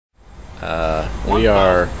We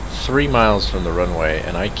are 3 miles from the runway,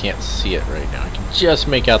 and I can't see it right now. I can just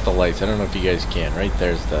make out the lights. I don't know if you guys can. Right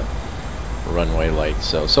there's the runway lights.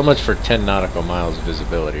 So much for 10 nautical miles of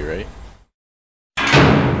visibility, right?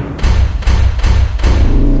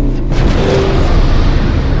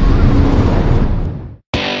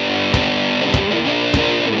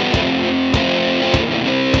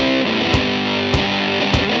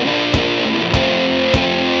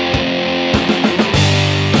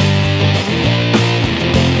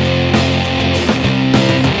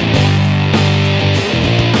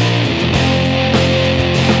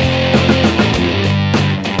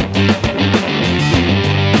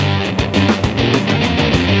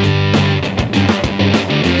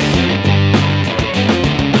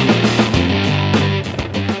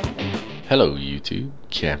 Hello YouTube,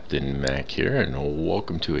 Captain Mac here, and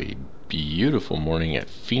welcome to a beautiful morning at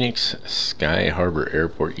Phoenix Sky Harbor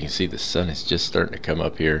Airport. You can see the sun is just starting to come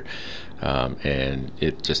up here, and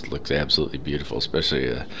it just looks absolutely beautiful,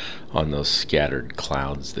 especially on those scattered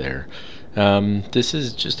clouds there. This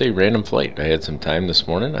is just a random flight. I had some time this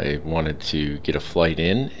morning. I wanted to get a flight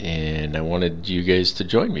in, and I wanted you guys to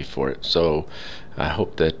join me for it. So I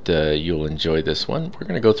hope that you'll enjoy this one. We're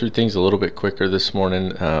going to go through things a little bit quicker this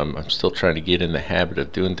morning. I'm still trying to get in the habit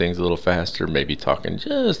of doing things a little faster, maybe talking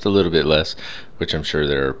just a little bit less, which I'm sure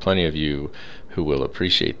there are plenty of you who will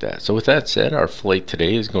appreciate that. So with that said, our flight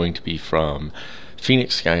today is going to be from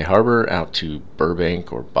Phoenix Sky Harbor out to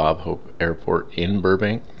Burbank, or Bob Hope Airport in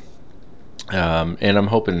Burbank. And I'm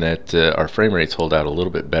hoping that our frame rates hold out a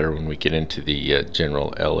little bit better when we get into the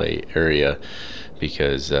general LA area,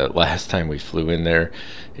 because last time we flew in there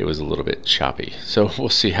it was a little bit choppy. So we'll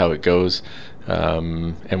see how it goes.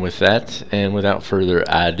 And with that, and without further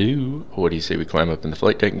ado, what do you say we climb up in the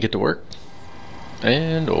flight deck and get to work?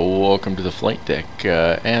 And welcome to the flight deck.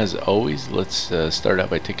 As always, let's start out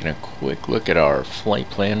by taking a quick look at our flight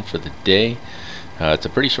plan for the day. It's a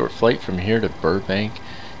pretty short flight from here to Burbank.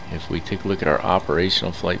 If we take a look at our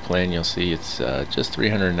operational flight plan, you'll see it's just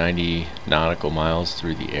 390 nautical miles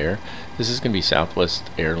through the air. This is going to be Southwest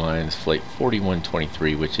Airlines Flight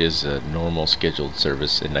 4123, which is a normal scheduled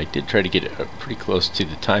service, and I did try to get it pretty close to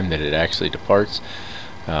the time that it actually departs.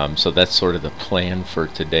 So that's sort of the plan for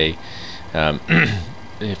today.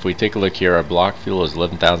 If we take a look here, our block fuel is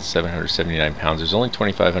 11,779 pounds. There's only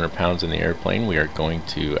 2,500 pounds in the airplane. We are going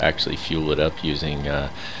to actually fuel it up using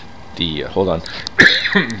hold on.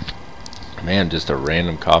 Man, just a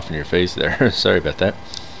random cough in your face there. Sorry about that.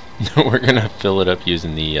 We're gonna fill it up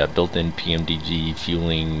using the built-in PMDG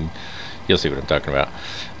fueling. You'll see what I'm talking about.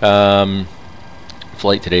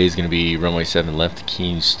 Flight today is going to be runway 7 left,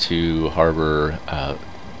 Keys to Harbor, out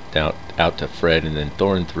to Fred, and then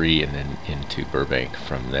Thorn 3, and then into Burbank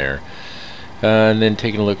from there. And then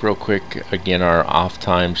taking a look real quick, again, our off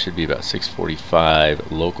time should be about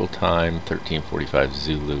 6:45 local time, 13:45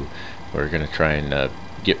 Zulu. We're going to try and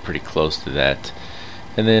get pretty close to that.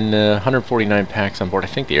 And then 149 packs on board. I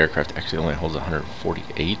think the aircraft actually only holds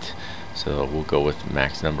 148, so we'll go with the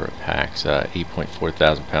max number of packs. 8.4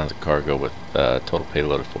 thousand pounds of cargo with total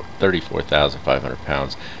payload of 34,500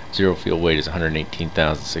 pounds. Zero fuel weight is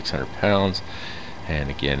 118,600 pounds.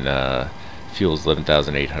 And again, fuel is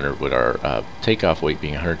 11,800, with our takeoff weight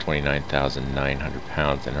being 129,900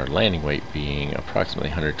 pounds, and our landing weight being approximately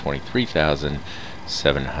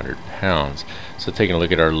 123,700 pounds. So taking a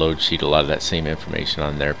look at our load sheet, a lot of that same information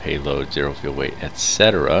on there: payload, zero fuel weight,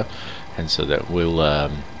 etc. And so that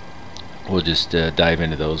we'll just dive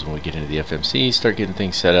into those when we get into the FMC, start getting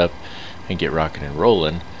things set up, and get rocking and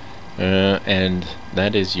rolling. And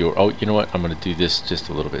that is your, oh, you know what, I'm going to do this just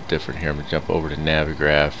a little bit different here. I'm going to jump over to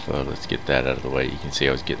NAVIGRAPH. Let's get that out of the way. You can see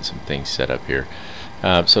I was getting some things set up here.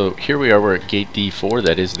 So here we are, we're at gate D4.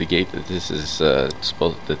 That is the gate that this is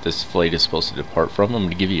this flight is supposed to depart from. I'm going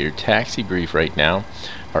to give you your taxi brief right now.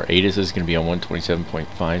 Our ATIS is going to be on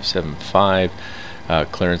 127.575.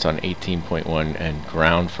 Clearance on 18.1, and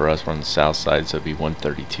ground for us, we're on the south side, so it'd be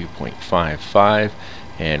 132.55.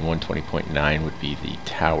 And 120.9 would be the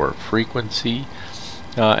tower frequency,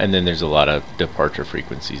 and then there's a lot of departure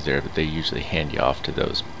frequencies there, but they usually hand you off to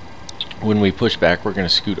those. When we push back, we're going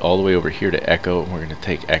to scoot all the way over here to Echo, and we're going to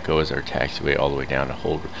take Echo as our taxiway all the way down to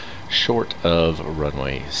hold short of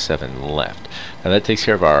runway 7 left. Now that takes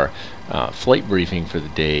care of our flight briefing for the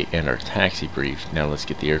day and our taxi brief. Now let's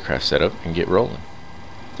get the aircraft set up and get rolling.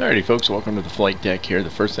 Alrighty folks, welcome to the flight deck here. The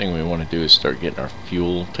first thing we want to do is start getting our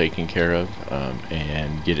fuel taken care of,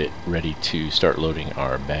 and get it ready to start loading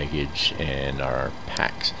our baggage and our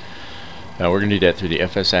packs. We're going to do that through the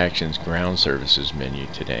FS Actions Ground Services menu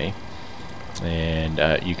today.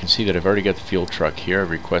 And you can see that I've already got the fuel truck here.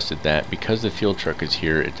 I've requested that. Because the fuel truck is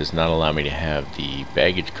here, it does not allow me to have the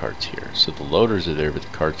baggage carts here. So the loaders are there, but the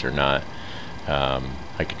carts are not.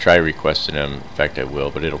 I could try requesting them. In fact, I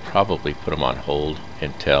will, but it'll probably put them on hold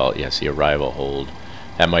until, yeah, see, arrival hold.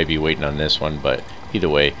 That might be waiting on this one, but either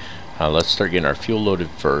way, let's start getting our fuel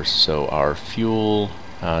loaded first. So our fuel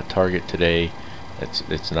target today,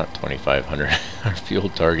 it's not 2,500. Our fuel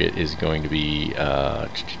target is going to be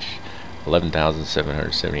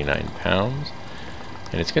 11,779 pounds,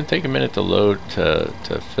 and it's going to take a minute to load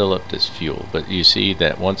to fill up this fuel. But you see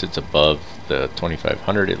that once it's above the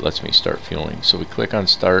 2,500, it lets me start fueling. So we click on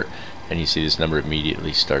start, and you see this number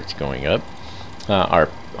immediately starts going up.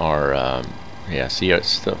 Yeah, see, it's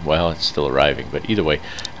still, well, it's still arriving, but either way,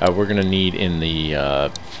 we're going to need in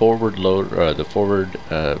the forward load, the forward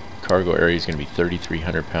cargo area is going to be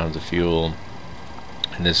 3,300 pounds of fuel.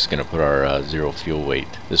 And this is going to put our zero fuel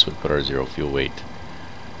weight. This would put our zero fuel weight.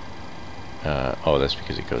 Oh, that's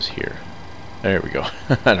because it goes here. There we go.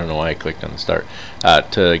 I don't know why I clicked on the start.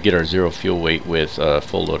 To get our zero fuel weight with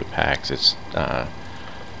full load of packs, it's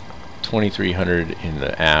 2,300 in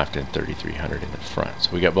the aft and 3,300 in the front.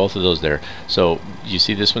 So we got both of those there. So you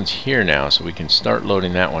see this one's here now, so we can start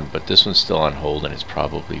loading that one. But this one's still on hold, and it's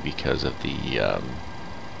probably because of the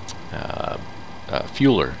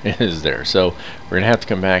fueler is there. So we're gonna have to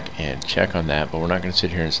come back and check on that, but we're not gonna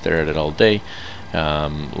sit here and stare at it all day.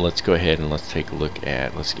 Let's go ahead and let's take a look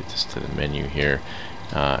at, let's get this to the menu here,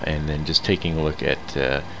 and then just taking a look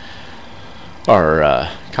at our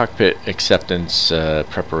cockpit acceptance,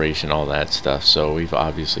 preparation, all that stuff. So we've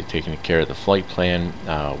obviously taken care of the flight plan.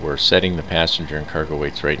 We're setting the passenger and cargo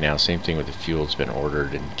weights right now. Same thing with the fuel. It's been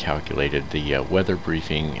ordered and calculated. The weather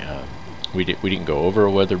briefing, we didn't go over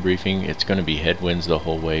a weather briefing. It's going to be headwinds the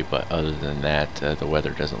whole way, but other than that, the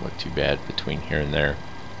weather doesn't look too bad between here and there.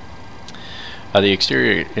 The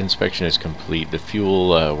exterior inspection is complete. The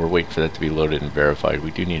fuel, we're waiting for that to be loaded and verified.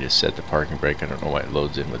 We do need to set the parking brake. I don't know why it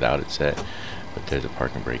loads in without it set, but there, the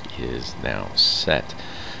parking brake is now set.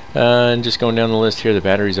 And just going down the list here, the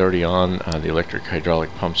battery's already on. The electric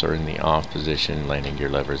hydraulic pumps are in the off position. Landing gear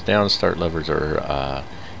levers down. Start levers are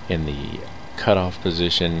in the cutoff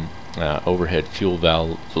position. Overhead fuel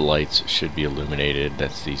valve lights should be illuminated.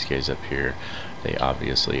 That's these guys up here. They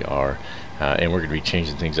obviously are. And we're going to be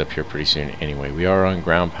changing things up here pretty soon anyway. We are on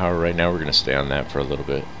ground power right now. We're going to stay on that for a little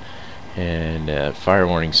bit. And fire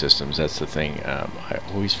warning systems, that's the thing. I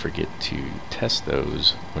always forget to test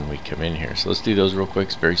those when we come in here. So let's do those real quick.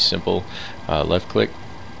 It's very simple. Left click.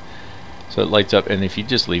 So it lights up, and if you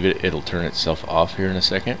just leave it, it'll turn itself off here in a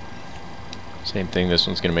second. Same thing, this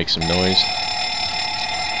one's going to make some noise.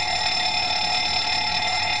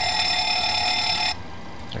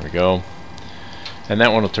 There we go. And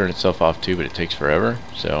that one will turn itself off too, but it takes forever.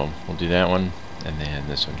 So we'll do that one, and then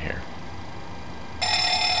this one here.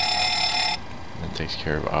 That takes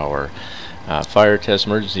care of our fire test.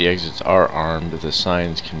 Emergency exits are armed. The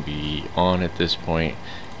signs can be on at this point,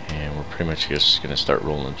 and we're pretty much just going to start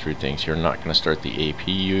rolling through things here. Not going to start the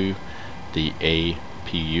APU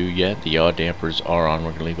yet. The yaw dampers are on.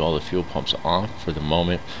 We're going to leave all the fuel pumps off for the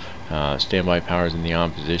moment. Standby power is in the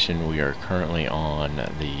on position. We are currently on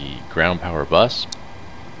the ground power bus.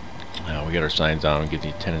 We got our signs on. Give the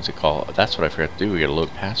attendants a call. That's what I forgot to do. We got to load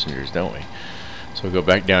passengers, don't we? So we'll go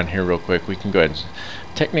back down here real quick. We can go ahead and,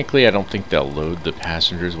 technically I don't think they'll load the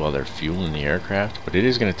passengers while they're fueling the aircraft, but it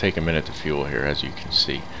is going to take a minute to fuel here, as you can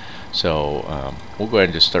see. So we'll go ahead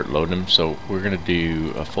and just start loading them. So we're going to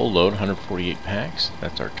do a full load, 148 packs.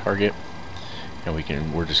 That's our target.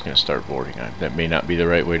 And we're just going to start boarding. That may not be the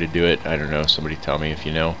right way to do it. I don't know. Somebody tell me if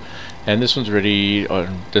you know. And this one's ready.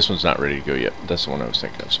 This one's not ready to go yet. That's the one I was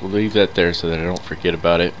thinking of. So we'll leave that there so that I don't forget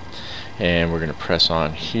about it. And we're going to press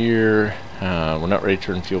on here. We're not ready to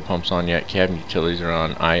turn fuel pumps on yet. Cabin utilities are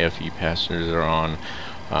on. IFE passengers are on.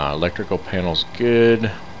 Electrical panels good.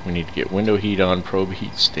 We need to get window heat on. Probe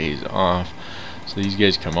heat stays off. So these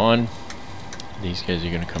guys come on. These guys are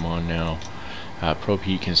going to come on now. Probe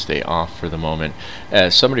heat can stay off for the moment.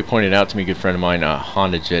 As somebody pointed out to me, a good friend of mine,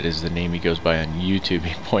 Honda Jet is the name he goes by on YouTube.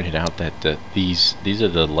 He pointed out that these are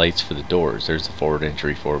the lights for the doors. There's the forward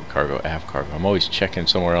entry, forward cargo, aft cargo. I'm always checking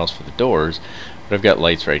somewhere else for the doors, but I've got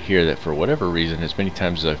lights right here that for whatever reason, as many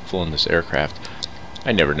times as I've flown this aircraft,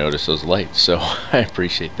 I never noticed those lights, so I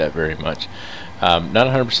appreciate that very much. Not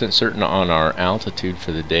 100% certain on our altitude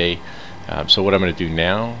for the day. So what I'm going to do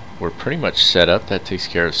now, we're pretty much set up. That takes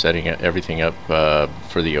care of setting everything up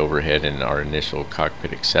for the overhead and our initial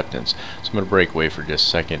cockpit acceptance. So I'm going to break away for just a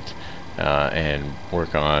second, and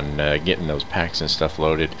work on getting those packs and stuff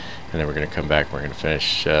loaded, and then we're going to come back. We're going to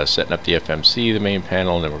finish setting up the FMC, the main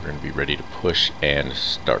panel, and then we're going to be ready to push and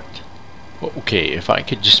start. Okay, if I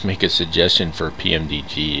could just make a suggestion for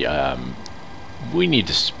PMDG, we need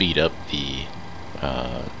to speed up the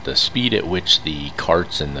speed at which the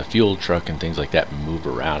carts and the fuel truck and things like that move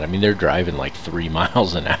around. I mean, they're driving like 3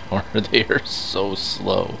 miles an hour. They are so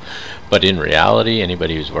slow. But in reality,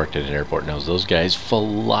 anybody who's worked at an airport knows those guys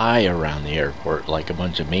fly around the airport like a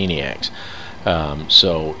bunch of maniacs.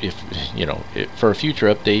 So if you know, for a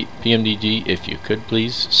future update, PMDG, if you could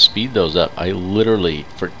please speed those up. I literally,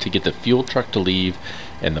 to get the fuel truck to leave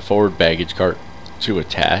and the forward baggage cart to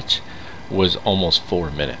attach was almost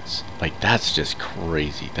 4 minutes. Like, that's just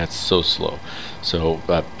crazy. That's so slow. So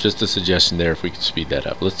just a suggestion there, if we could speed that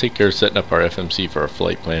up. Let's take care of setting up our FMC for our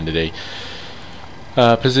flight plan today.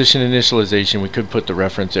 Position initialization, we could put the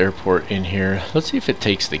reference airport in here. Let's see if it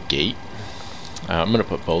takes the gate. I'm going to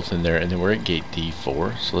put both in there, and then we're at gate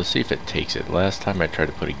D4, so let's see if it takes it. Last time I tried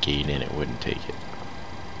to put a gate in, it wouldn't take it.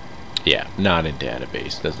 Yeah, not in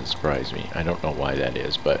database. Doesn't surprise me. I don't know why that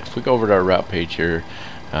is, but if we go over to our route page here,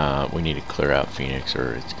 we need to clear out Phoenix,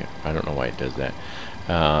 or I don't know why it does that.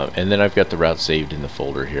 And then I've got the route saved in the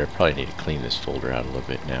folder here. I probably need to clean this folder out a little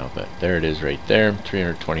bit now, but there it is right there.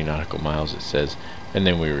 320 nautical miles it says, and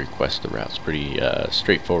then we request the routes. Pretty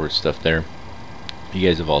straightforward stuff there. You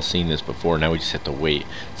guys have all seen this before. Now we just have to wait.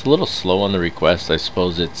 It's a little slow on the request. I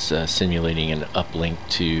suppose it's simulating an uplink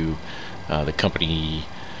to the company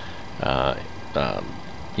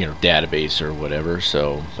you know, database or whatever.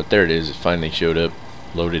 So, but there it is. It finally showed up,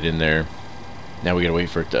 loaded in there. Now we gotta wait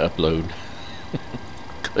for it to upload.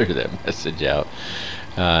 Clear that message out.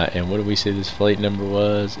 And what did we say this flight number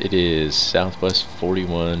was? It is Southwest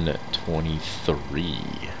 4123.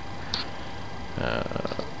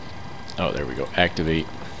 Oh, there we go. Activate,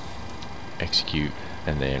 execute,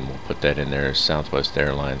 and then we'll put that in there. Southwest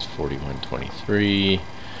Airlines 4123,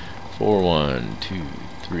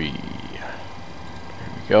 4123.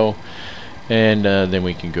 There we go. And then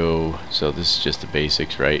we can go, so this is just the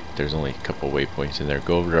basics, right? There's only a couple waypoints in there.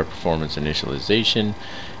 Go over to our performance initialization,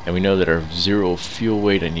 and we know that our zero fuel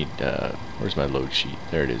weight, I need, where's my load sheet?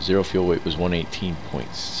 There it is. Zero fuel weight was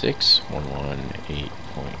 118.6,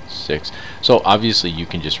 118.6. So obviously you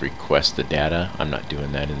can just request the data. I'm not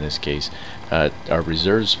doing that in this case. Our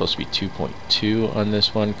reserve is supposed to be 2.2 on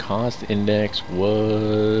this one. Cost index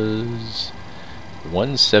was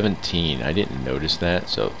 117. I didn't notice that,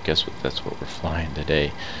 so guess what? That's what we're flying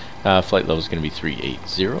today. Flight level is going to be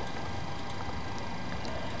 380.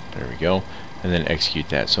 There we go. And then execute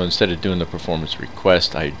that. So instead of doing the performance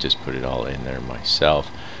request, I just put it all in there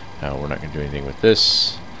myself. We're not going to do anything with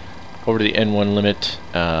this. Over to the N1 limit.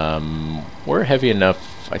 We're heavy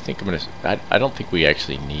enough. I think I'm going to. I don't think we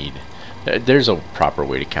actually need. There's a proper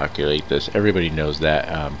way to calculate this. Everybody knows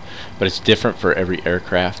that, but it's different for every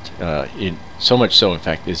aircraft. So much so, in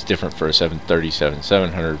fact, it's different for a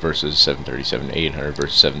 737-700 versus 737-800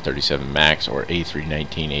 versus 737 MAX or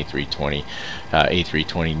A319, A320,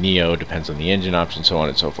 A320neo. Depends on the engine option, so on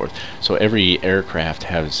and so forth. So every aircraft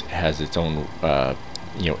has its own,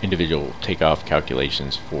 you know, individual takeoff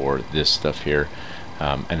calculations for this stuff here.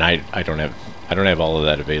 And I don't have all of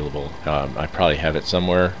that available. I probably have it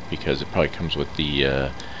somewhere because it probably comes with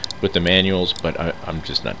the manuals, but I'm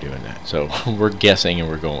just not doing that. So we're guessing and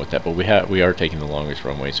we're going with that. But we are taking the longest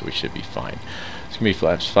runway, so we should be fine. It's gonna be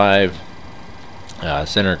flaps 5.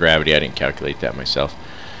 Center of gravity, I didn't calculate that myself.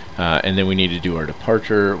 And then we need to do our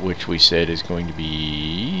departure, which we said is going to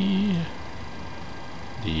be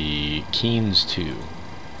the Keynes 2.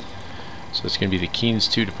 So it's going to be the Keynes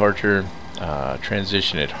 2 departure.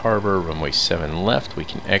 Transition at harbor, runway 7 left. We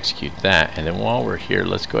can execute that, and then while we're here,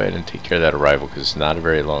 let's go ahead and take care of that arrival because it's not a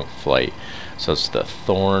very long flight. So it's the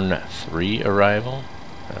Thorn 3 arrival.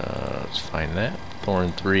 Let's find that,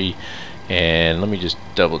 Thorn 3, and let me just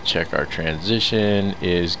double check our transition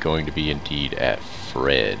is going to be indeed at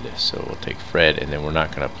Fred. So we'll take Fred, and then we're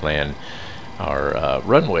not going to plan our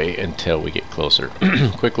runway until we get closer.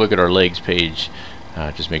 Quick look at our legs page.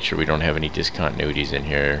 Just make sure we don't have any discontinuities in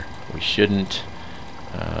here. We shouldn't.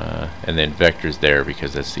 And then vectors there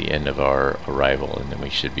because that's the end of our arrival, and then we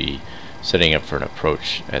should be setting up for an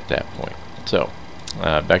approach at that point. So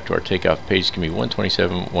back to our takeoff page. It's going to be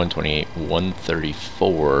 127, 128,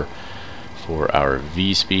 134 for our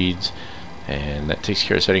V speeds, and that takes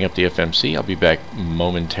care of setting up the FMC. I'll be back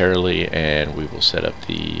momentarily and we will set up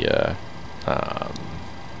the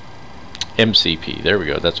MCP. There we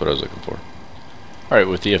go, that's what I was looking for. Alright,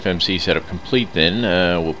 with the FMC setup complete then,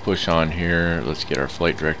 we'll push on here. Let's get our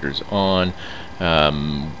flight directors on.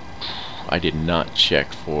 I I did not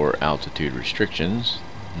check for altitude restrictions.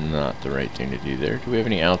 Not the right thing to do there. Do we have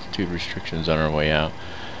any altitude restrictions on our way out?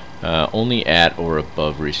 Only at or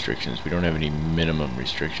above restrictions. We don't have any minimum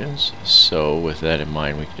restrictions. So with that in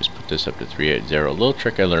mind, we can just put this up to 380. A little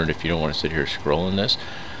trick I learned: if you don't want to sit here scrolling this,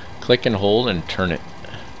 click and hold and turn it.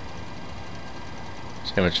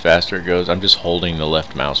 See how much faster it goes? I'm just holding the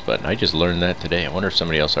left mouse button. I just learned that today. I wonder if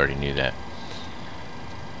somebody else already knew that.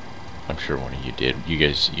 I'm sure one of you did. You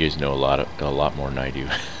guys know a lot more than I do.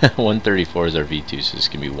 134 is our V2, so this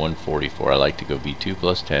can be 144. I like to go V2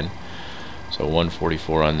 plus 10. So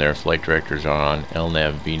 144 on there. Flight directors are on.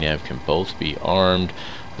 LNAV, VNAV can both be armed.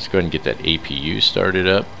 Let's go ahead and get that APU started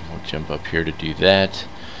up. We'll jump up here to do that.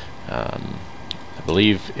 I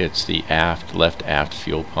believe it's the left aft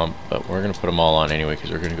fuel pump, but we're going to put them all on anyway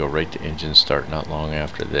because we're going to go right to engine start not long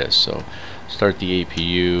after this. So start the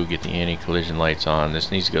APU, get the anti-collision lights on.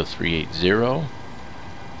 This needs to go 380.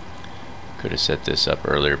 Could have set this up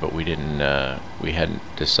earlier, but we didn't. We hadn't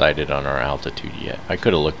decided on our altitude yet. I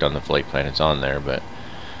could have looked on the flight plan; it's on there, but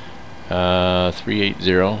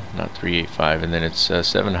 380, not 385, and then it's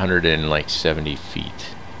 770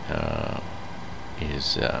 feet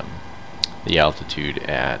is the altitude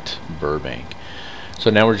at Burbank. So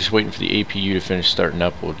now we're just waiting for the APU to finish starting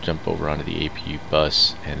up. We'll jump over onto the APU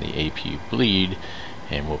bus and the APU bleed,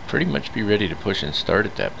 and we'll pretty much be ready to push and start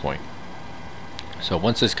at that point. So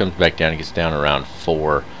once this comes back down, it gets down around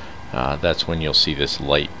 4, that's when you'll see this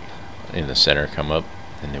light in the center come up,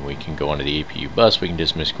 and then we can go onto the APU bus. We can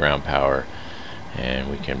dismiss ground power, and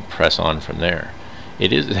we can press on from there.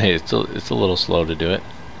 It's a little slow to do it.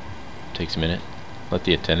 Takes a minute. Let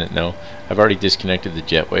the attendant know. I've already disconnected the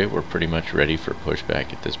jetway. We're pretty much ready for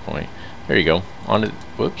pushback at this point. There you go.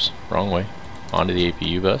 Whoops, wrong way. Onto the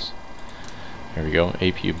APU bus. There we go.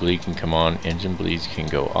 APU bleed can come on. Engine bleeds can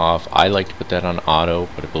go off. I like to put that on auto,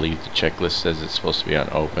 but I believe the checklist says it's supposed to be on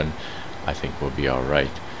open. I think we'll be all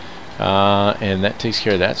right. And that takes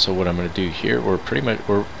care of that. So what I'm going to do here,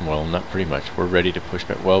 well, not pretty much. We're ready to push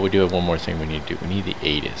back. Well, we do have one more thing we need to do. We need the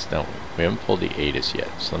ATIS, don't we? We haven't pulled the ATIS yet.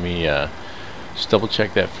 So let me just double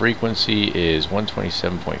check that frequency is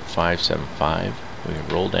 127.575. We can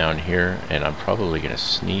roll down here, and I'm probably going to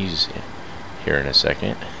sneeze here in a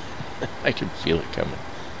second. I can feel it coming.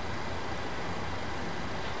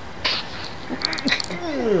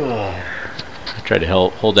 I tried to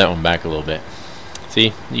hold that one back a little bit.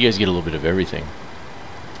 See, you guys get a little bit of everything.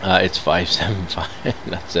 It's 575,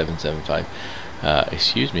 not 775.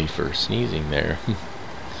 Excuse me for sneezing there.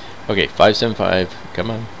 Okay, 575. Come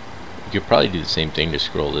on. You could probably do the same thing to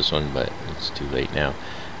scroll this one, but it's too late now.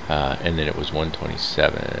 And then it was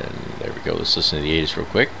 127. There we go. Let's listen to the ATIS real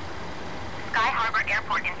quick. Sky Harbor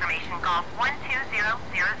Airport information call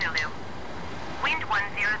 1200 Zulu. Wind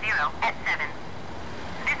 100 at 7.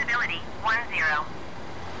 Visibility 10.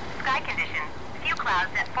 Sky condition, few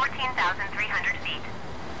clouds at 14,300 feet.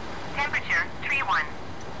 Temperature 31.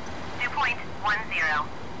 Dew point 10.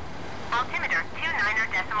 Altimeter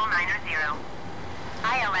 29.90.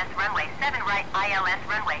 ILS runway 7 right, ILS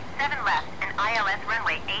runway 7 left, and ILS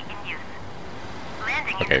runway 8 in use.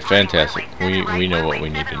 Okay, fantastic. We know what we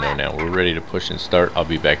need to know now. We're ready to push and start. I'll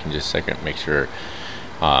be back in just a second. Make sure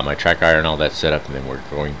my track iron and all that's set up, and then we're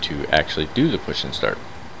going to actually do the push and start.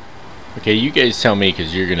 Okay, you guys tell me,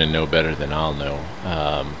 because you're going to know better than I'll know.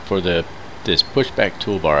 For this pushback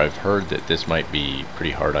toolbar, I've heard that this might be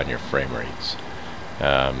pretty hard on your frame rates.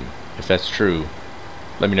 If that's true,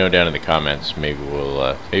 let me know down in the comments. Maybe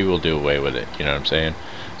we'll do away with it. You know what I'm saying?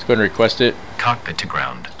 Let's go ahead and request it. Cockpit to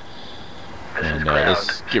ground. And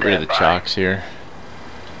let's get rid of the chocks here.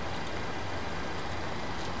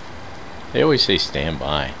 They always say stand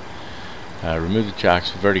by. Remove the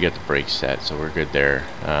chocks. We've already got the brakes set, so we're good there.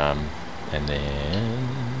 And then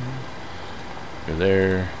go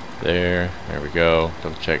there. There we go.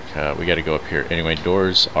 Double check. We got to go up here. Anyway,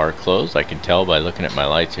 doors are closed. I can tell by looking at my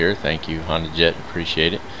lights here. Thank you, Honda Jet.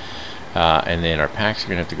 Appreciate it. And then our packs are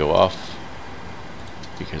going to have to go off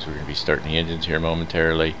because we're going to be starting the engines here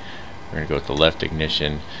momentarily. We're going to go with the left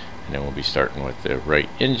ignition, and then we'll be starting with the right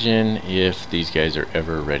engine if these guys are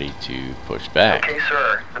ever ready to push back. Okay,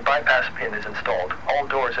 sir. The bypass pin is installed. All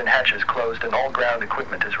doors and hatches closed, and all ground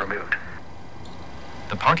equipment is removed.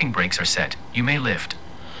 The parking brakes are set. You may lift.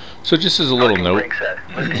 So just as a little note, brake set.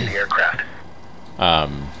 Lifting the aircraft.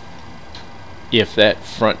 If that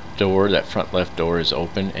front door, that front left door is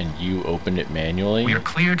open and you opened it manually, we are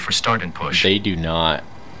cleared for start and push. They do not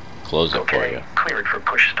close it for you. Okay, cleared for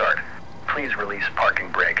push start. Please release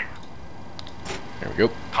parking brake. There we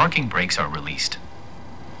go. Parking brakes are released.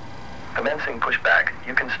 Commencing pushback.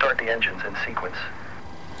 You can start the engines in sequence.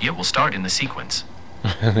 It will start in the sequence.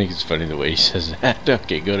 I think it's funny the way he says that.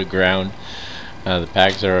 Okay, go to ground. The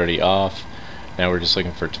packs are already off. Now we're just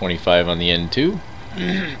looking for 25 on the N2.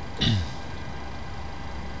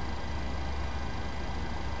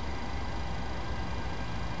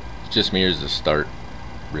 Just me, or does the start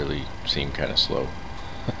really seem kind of slow?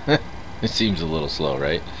 It seems a little slow,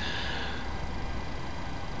 right?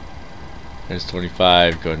 There's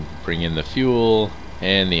 25. Go ahead and bring in the fuel,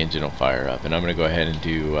 and the engine will fire up. And I'm going to go ahead and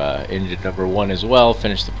do engine number 1 as well,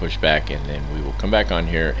 finish the pushback, and then we will come back on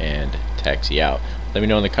here and taxi out. Let me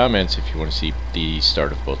know in the comments if you want to see the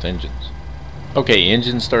start of both engines. Okay,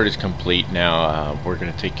 engine start is complete. Now we're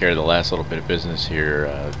going to take care of the last little bit of business here.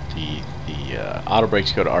 The auto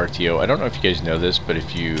brakes go to RTO. I don't know if you guys know this, but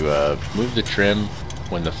if you move the trim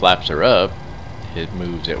when the flaps are up, it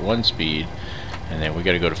moves at 1 speed, and then we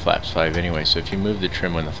got to go to flaps 5 anyway. So if you move the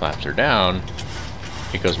trim when the flaps are down,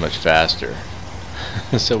 it goes much faster.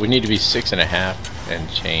 So we need to be 6.5 and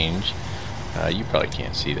change. You probably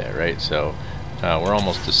can't see that, right? So we're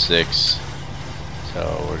almost to 6.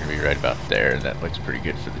 So we're going to be right about there. That looks pretty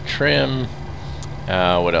good for the trim.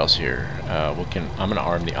 What else here? I'm going to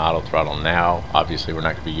arm the auto throttle now. Obviously, we're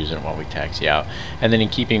not going to be using it while we taxi out. And then in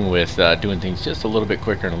keeping with doing things just a little bit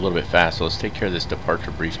quicker and a little bit faster, let's take care of this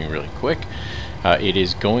departure briefing really quick. It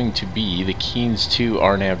is going to be the Keynes 2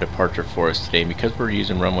 RNAV departure for us today. And because we're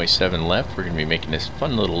using runway 7 left, we're going to be making this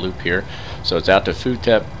fun little loop here. So it's out to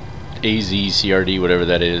FUTEP, AZ, CRD, whatever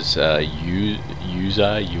that is,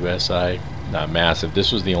 USI. Not massive.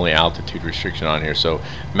 This was the only altitude restriction on here, so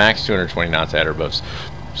max 220 knots at or above,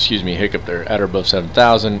 excuse me, hiccup there, at or above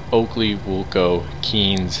 7,000. Oakley, Woolco,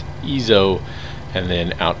 Keynes, EZO, and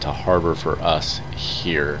then out to harbor for us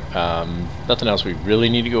here. Nothing else we really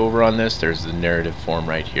need to go over on this. There's the narrative form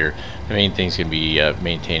right here. The main thing's going to be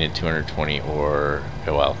maintained at 220 or,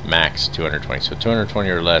 well, max 220. So 220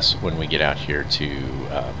 or less when we get out here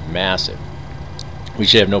to massive. We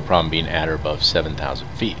should have no problem being at or above 7,000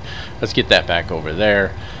 feet. Let's get that back over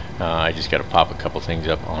there. I just got to pop a couple things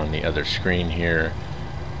up on the other screen here.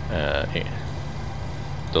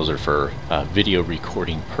 Those are for video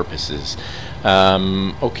recording purposes.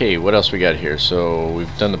 Okay, what else we got here? So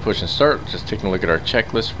we've done the push and start. Just taking a look at our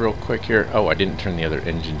checklist real quick here. Oh, I didn't turn the other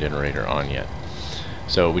engine generator on yet.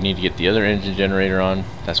 So we need to get the other engine generator on.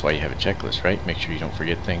 That's why you have a checklist, right? Make sure you don't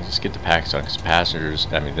forget things. Let's get the packs on, because passengers,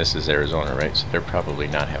 I mean, this is Arizona, right? So they're probably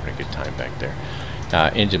not having a good time back there.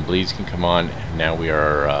 Engine bleeds can come on. Now we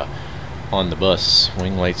are on the bus.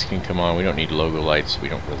 Wing lights can come on. We don't need logo lights. We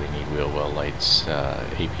don't really need wheel well lights.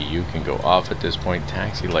 APU can go off at this point.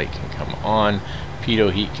 Taxi light can come on.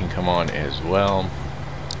 Pitot heat can come on as well.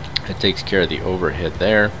 It takes care of the overhead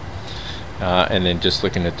there. And then just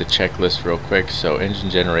looking at the checklist real quick, so engine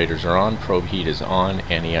generators are on, probe heat is on,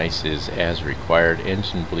 anti-ice is as required,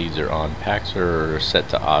 engine bleeds are on, packs are set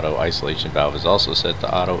to auto, isolation valve is also set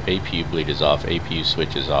to auto, APU bleed is off, APU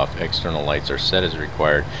switch is off, external lights are set as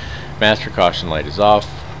required, master caution light is off,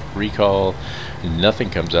 recall, nothing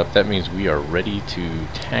comes up. That means we are ready to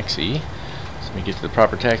taxi. So let me get to the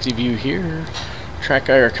proper taxi view here. Track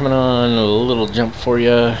IR coming on, a little jump for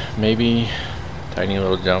you, maybe. Tiny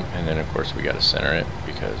little jump, and then of course we got to center it,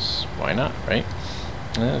 because why not, right?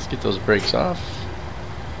 Let's get those brakes off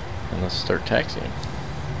and let's start taxiing.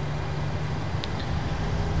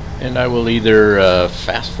 And I will either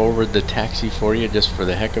fast forward the taxi for you just for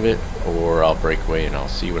the heck of it, or I'll break away and I'll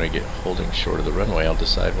see when I get holding short of the runway. I'll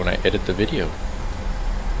decide when I edit the video.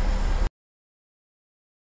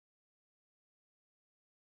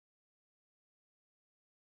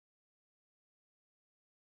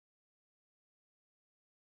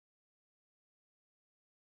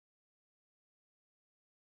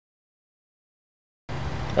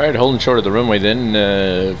 Alright, holding short of the runway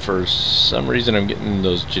then. For some reason I'm getting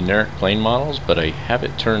those generic plane models, but I have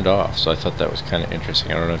it turned off, so I thought that was kind of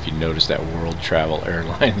interesting. I don't know if you noticed that World Travel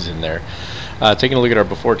Airlines in there. Taking a look at our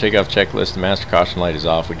before takeoff checklist, the master caution light is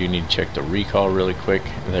off. We do need to check the recall really quick.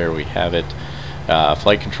 There we have it.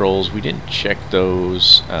 Flight controls, we didn't check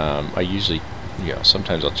those. I usually,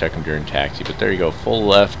 sometimes I'll check them during taxi, but there you go. Full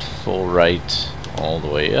left, full right, all the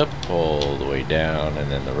way up, all the way down,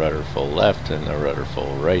 and then the rudder full left and the rudder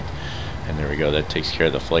full right, and there we go. That takes care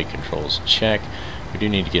of the flight controls check. We do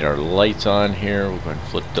need to get our lights on here. We'll go ahead and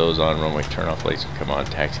flip those on. Runway turn off lights can come on,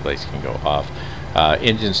 taxi lights can go off.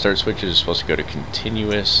 Engine start switches are supposed to go to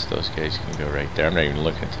continuous. Those guys can go right there. I'm not even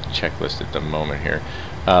looking at the checklist at the moment here.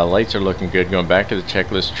 Lights are looking good. Going back to the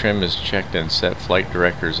checklist, trim is checked and set, flight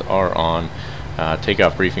directors are on.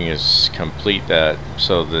 Takeoff briefing is complete.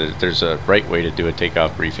 So there's a right way to do a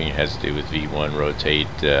takeoff briefing. It has to do with V1, rotate,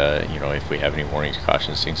 you know, if we have any warnings,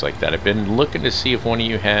 cautions, things like that. I've been looking to see if one of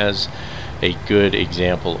you has a good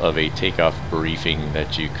example of a takeoff briefing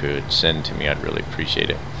that you could send to me. I'd really appreciate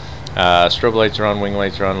it. Strobe lights are on, wing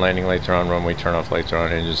lights are on, landing lights are on, runway turn-off lights are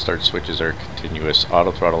on, engine start switches are continuous,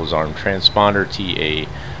 auto throttle is armed, transponder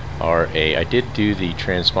TARA. I did do the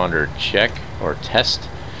transponder check or test,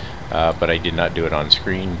 but I did not do it on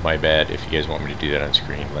screen. My bad. If you guys want me to do that on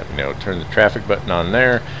screen, let me know. Turn the traffic button on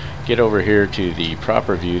there. Get over here to the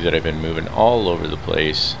proper view that I've been moving all over the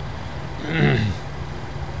place.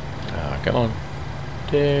 Come on.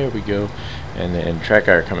 There we go. And then track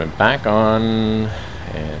IR coming back on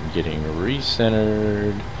and getting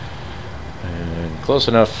recentered. And close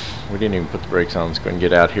enough. We didn't even put the brakes on. Let's go and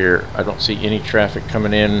get out here. I don't see any traffic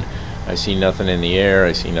coming in. I see nothing in the air.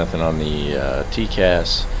 I see nothing on the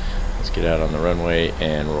TCAS. Let's get out on the runway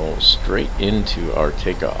and roll straight into our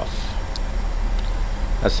takeoff.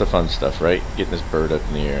 That's the fun stuff, right? Getting this bird up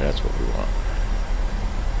in the air, that's what we want.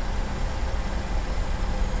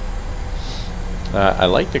 I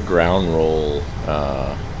like the ground roll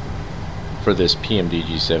for this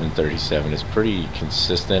PMDG 737. It's pretty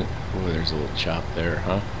consistent. Oh, there's a little chop there,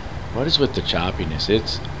 huh? What is with the choppiness?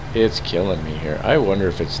 It's killing me here. I wonder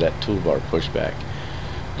if it's that toolbar pushback.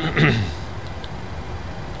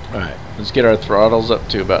 Alright, let's get our throttles up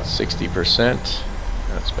to about 60%.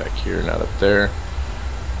 That's back here, not up there.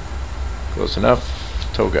 Close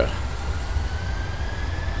enough. Toga.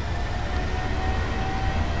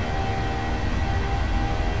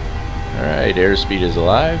 Alright, airspeed is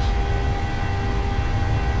alive.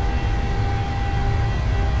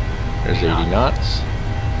 There's 80 knots.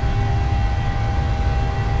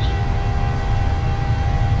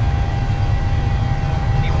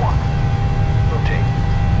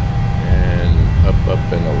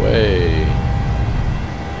 Up and away.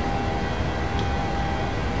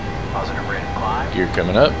 Positive rate of climb. Gear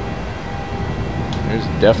coming up. There's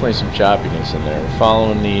definitely some choppiness in there. We're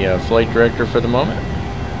following the flight director for the moment.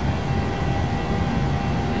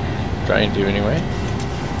 Trying to anyway.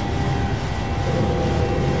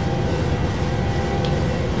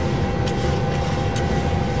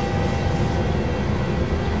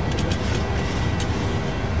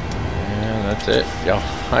 And that's it. Y'all.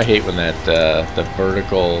 I hate when that the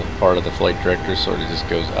vertical part of the flight director sort of just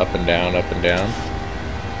goes up and down, up and down.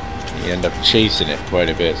 You end up chasing it quite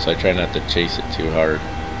a bit, so I try not to chase it too hard.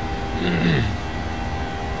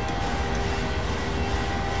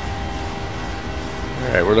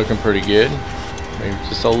 Alright, we're looking pretty good. Maybe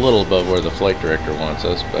just a little above where the flight director wants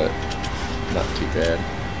us, but not too bad.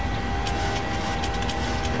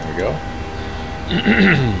 There we go.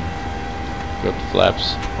 Go up the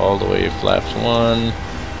flaps all the way to flaps 1.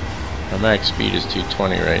 Our max speed is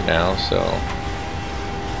 220 right now, so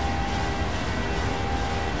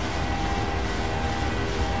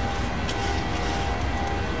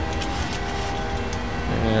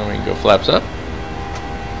and we can go flaps up.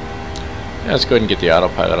 Now let's go ahead and get the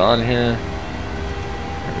autopilot on here.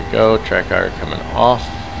 There we go. Track IR coming off.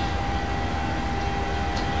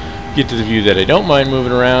 Get to the view that I don't mind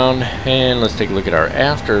moving around, and let's take a look at our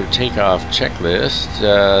after takeoff checklist.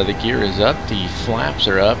 The gear is up, the flaps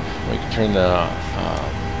are up. We can turn the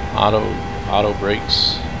auto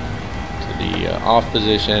brakes to the off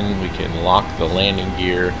position. We can lock the landing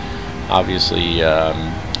gear. Obviously,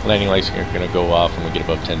 landing lights are going to go off when we get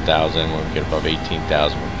above 10,000. When we get above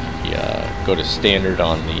 18,000, we go to standard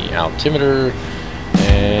on the altimeter.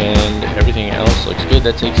 And everything else looks good.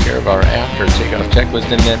 That takes care of our after takeoff checklist,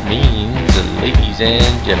 and that means, ladies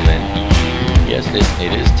and gentlemen, yes,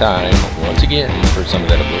 it is time once again for some of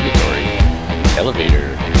that obligatory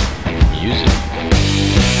elevator music.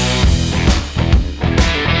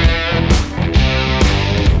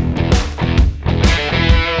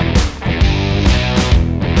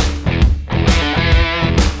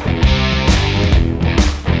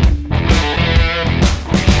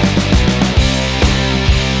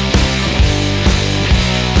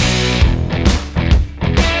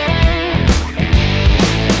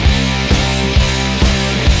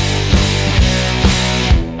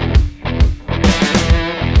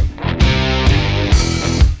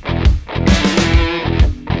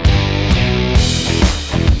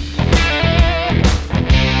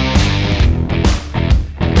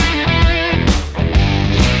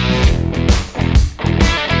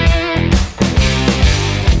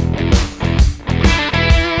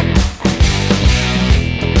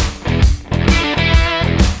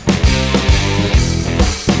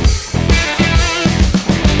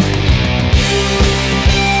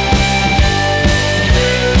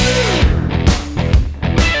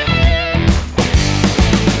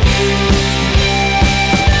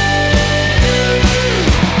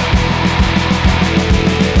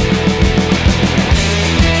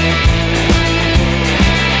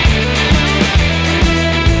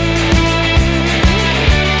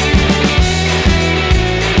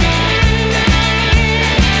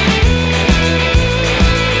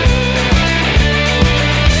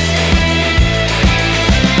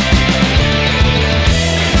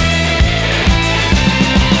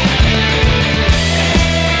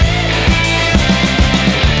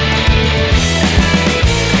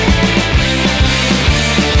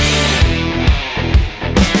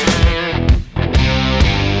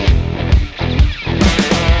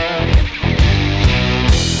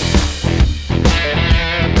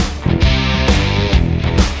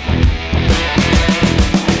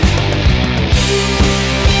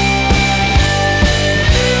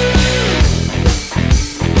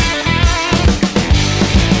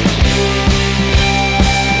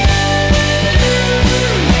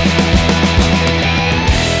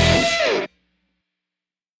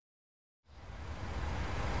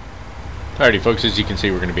 Alrighty folks, as you can see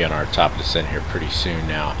we're going to be on our top of descent here pretty soon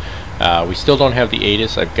now. We still don't have the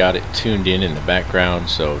ATIS. I've got it tuned in the background,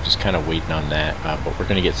 so just kind of waiting on that. But we're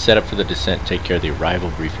going to get set up for the descent, take care of the arrival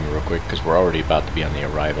briefing real quick because we're already about to be on the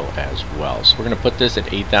arrival as well. So we're going to put this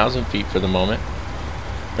at 8,000 feet for the moment.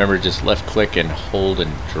 Remember, just left click and hold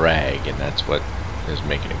and drag, and that's what is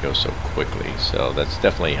making it go so quickly. So that's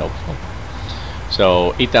definitely helpful.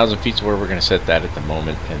 So 8,000 feet is where we're going to set that at the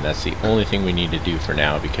moment, and that's the only thing we need to do for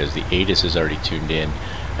now because the ATIS is already tuned in.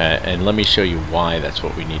 And let me show you why that's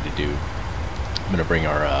what we need to do. I'm going to bring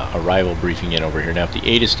our arrival briefing in over here. Now if the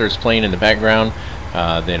ATIS starts playing in the background,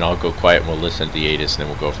 then I'll go quiet and we'll listen to the ATIS and then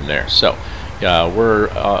we'll go from there. So we're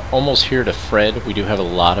almost here to Fred. We do have a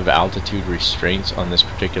lot of altitude restraints on this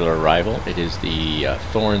particular arrival. It is the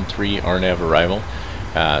Thorn 3 RNAV arrival.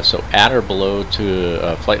 So at or below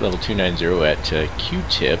to flight level 290 at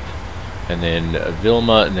Q-tip, and then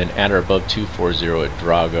Vilma, and then at or above 240 at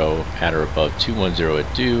Drago, at or above 210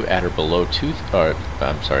 at Dew, at or below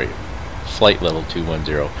flight level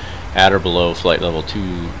 210, at or below flight level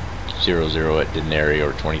 200 at Denari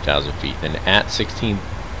or 20,000 feet, then at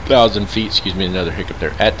 16,000 feet, excuse me, another hiccup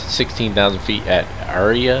there, at 16,000 feet at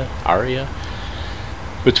Aria,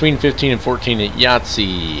 between 15 and 14 at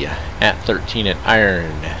Yahtzee, at 13 at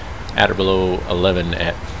Iron, at or below 11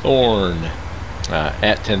 at Thorn,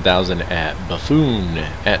 at 10,000 at Buffoon,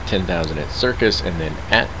 at 10,000 at Circus, and then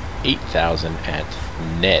at 8,000 at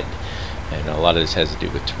Ned. And a lot of this has to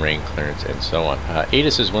do with terrain clearance and so on.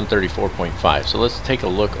 ATIS is 134.5, so let's take a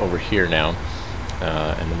look over here now.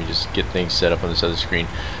 And let me just get things set up on this other screen.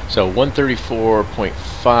 So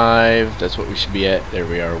 134.5, that's what we should be at. There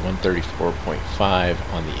we are,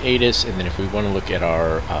 134.5 on the ATIS. And then if we want to look at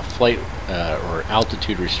our flight or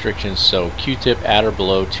altitude restrictions, so Q-tip at or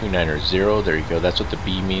below 290, there you go. That's what the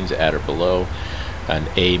B means, at or below. And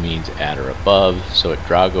A means at or above. So at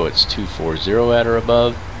Drago it's 240 at or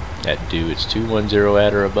above. At Dew it's 210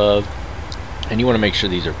 at or above. And you want to make sure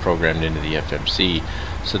these are programmed into the FMC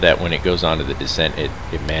so that when it goes on to the descent, it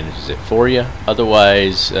manages it for you.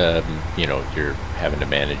 Otherwise, you know, you're having to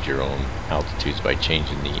manage your own altitudes by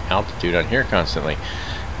changing the altitude on here constantly.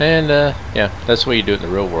 And yeah, that's the way you do it in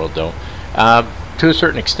the real world, though. To a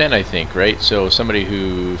certain extent, I think, right? So somebody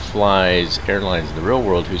who flies airlines in the real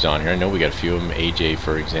world who's on here, I know we got a few of them, AJ,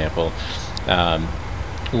 for example.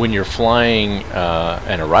 When you're flying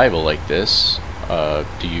an arrival like this,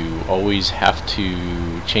 do you always have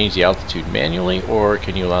to change the altitude manually, or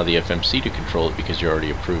can you allow the FMC to control it because you're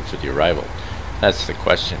already approved for the arrival? That's the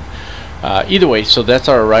question. Either way, so that's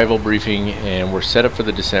our arrival briefing, and we're set up for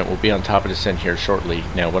the descent. We'll be on top of descent here shortly.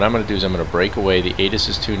 Now what I'm going to do is I'm going to break away. The ATIS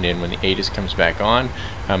is tuned in. When the ATIS comes back on,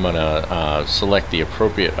 I'm going to select the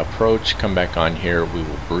appropriate approach, come back on here. We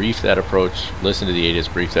will brief that approach, listen to the ATIS,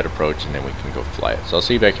 brief that approach, and then we can go fly it. So I'll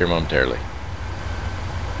see you back here momentarily.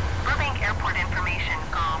 Burbank Airport information,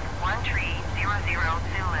 Golf 1300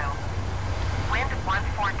 Zulu. Wind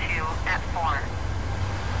 142 at 4.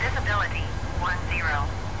 Visibility 10.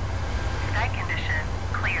 Sky condition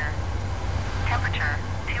clear. Temperature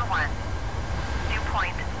 21. Dew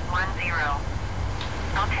point 10.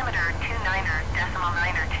 Altimeter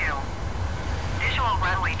 29.92. Visual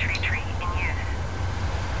runway tree in use.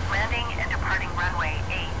 Landing and departing runway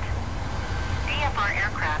 8. DFR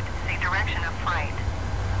aircraft say direction of flight.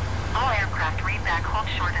 All aircraft read back hold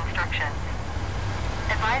short instructions.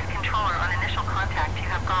 Advise controller on initial contact you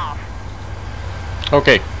have golf.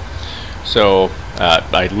 Okay, so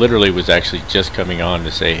I literally was actually just coming on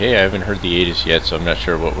to say, hey, I haven't heard the ATIS yet, so I'm not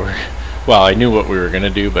sure what we're... Well, I knew what we were going to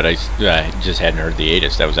do, but I just hadn't heard the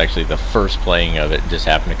ATIS. That was actually the first playing of it. It just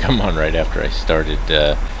happened to come on right after I started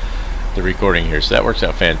the recording here, so that works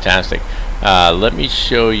out fantastic. Let me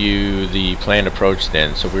show you the planned approach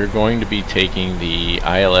then. So we're going to be taking the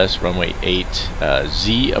ILS runway 8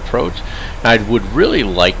 Z approach. I would really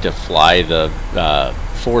like to fly the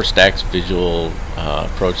 4 stacks visual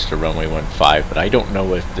approach to runway 15, but I don't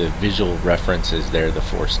know if the visual reference is there, the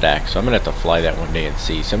 4 stacks, so I'm gonna have to fly that one day and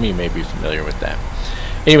see. Some of you may be familiar with that.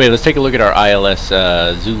 Anyway, let's take a look at our ILS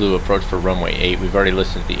Zulu approach for runway 8. We've already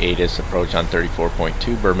listened to the ATIS approach on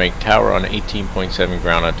 34.2, Burbank Tower on 18.7,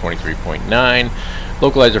 ground on 23.9,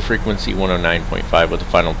 localizer frequency 109.5 with the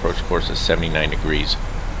final approach course of 79 degrees.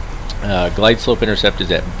 Glide slope intercept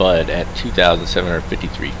is at Bud at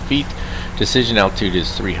 2,753 feet. Decision altitude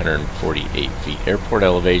is 348 feet. Airport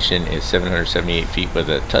elevation is 778 feet with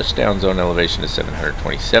a touchdown zone elevation of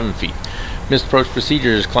 727 feet. Missed approach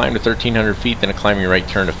procedures: climb to 1,300 feet, then a climbing right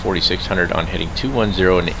turn to 4,600 on heading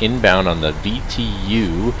 210 and inbound on the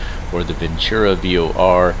VTU, or the Ventura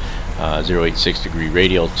VOR, 086 degree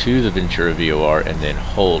radial to the Ventura VOR, and then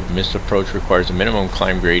hold. Missed approach requires a minimum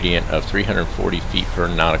climb gradient of 340 feet per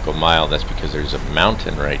nautical mile. That's because there's a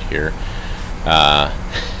mountain right here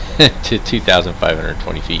to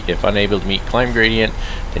 2,520 feet. If unable to meet climb gradient,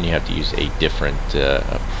 then you have to use a different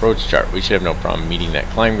approach chart. We should have no problem meeting that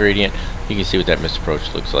climb gradient. You can see what that missed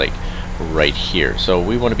approach looks like right here. So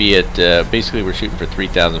we want to be at basically we're shooting for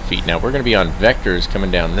 3,000 feet. Now we're going to be on vectors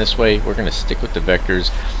coming down this way. We're going to stick with the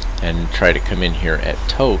vectors and try to come in here at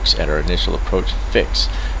TOKES at our initial approach fix.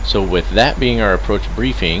 So with that being our approach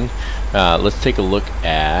briefing, let's take a look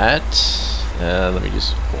at let me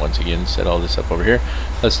just once again set all this up over here.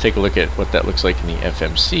 Let's take a look at what that looks like in the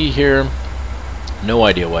FMC here. No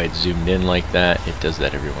idea why it's zoomed in like that. It does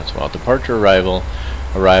that every once in a while. Departure, arrival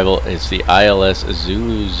is the ILS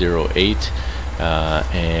Zulu 08,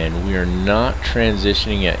 and we are not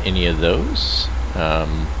transitioning at any of those.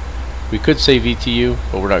 We could say VTU,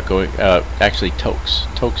 but we're not going. Actually, TOKES.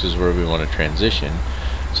 TOKES is where we want to transition.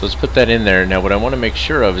 So let's put that in there. Now what I want to make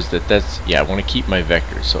sure of is that's, yeah, I want to keep my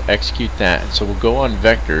vectors. So execute that. So we'll go on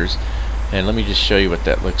vectors, and let me just show you what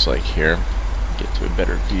that looks like here. Get to a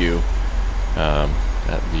better view.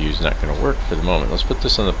 That view is not going to work for the moment. Let's put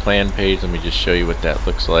this on the plan page. Let me just show you what that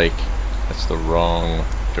looks like. That's the wrong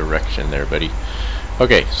direction there, buddy.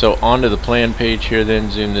 Okay, so onto the plan page here then.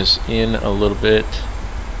 Zoom this in a little bit.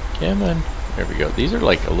 Come on. There we go. These are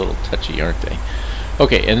like a little touchy, aren't they?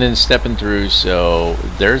 Okay, and then stepping through, so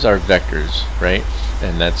there's our vectors, right?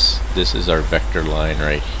 And this is our vector line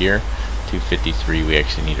right here, 253. We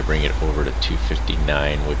actually need to bring it over to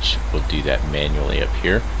 259, which we'll do that manually up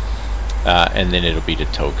here. And then it'll be to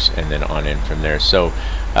TOKES and then on in from there. So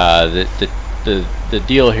the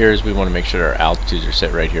deal here is we want to make sure our altitudes are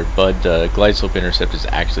set right here. Bud, glide slope intercept is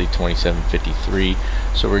actually 2753,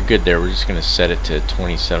 so we're good there. We're just going to set it to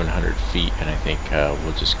 2,700 feet, and I think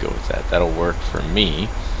we'll just go with that. That'll work for me.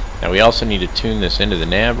 Now we also need to tune this into the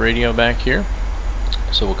nav radio back here.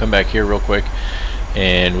 So we'll come back here real quick,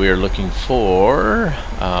 and we are looking for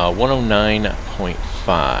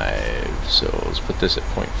 109.5. So let's put this at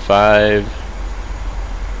 0.5. There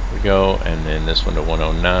we go, and then this one to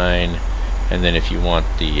 109. And then if you want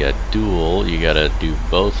the dual, you gotta do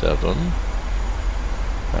both of them.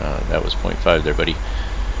 That was 0.5 there, buddy.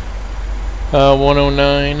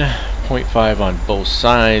 109.5 on both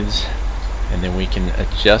sides, and then we can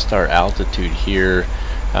adjust our altitude here.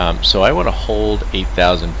 So I want to hold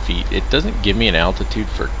 8,000 feet. It doesn't give me an altitude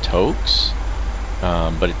for TOKES,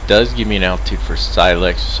 but it does give me an altitude for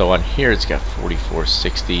Silex. So on here it's got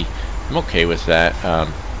 4460. I'm okay with that.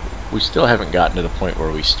 We still haven't gotten to the point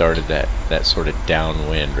where we started that sort of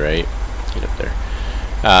downwind, right? Get up there.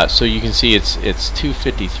 So you can see it's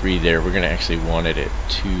 253 there. We're going to actually want it at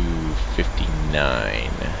 259.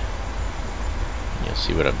 And you'll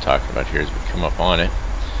see what I'm talking about here as we come up on it.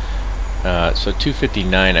 So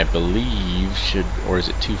 259, I believe, should, or is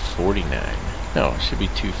it 249? No, it should be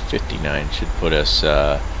 259. Should put us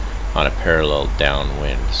on a parallel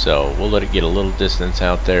downwind. So we'll let it get a little distance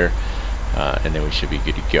out there, and then we should be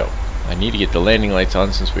good to go. I need to get the landing lights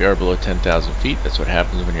on since we are below 10,000 feet. That's what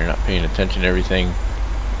happens when you're not paying attention to everything.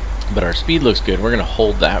 But our speed looks good. We're going to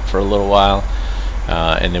hold that for a little while,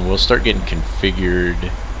 and then we'll start getting configured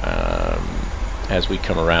as we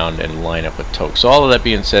come around and line up with TOKES. So all of that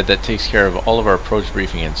being said, that takes care of all of our approach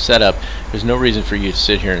briefing and setup. There's no reason for you to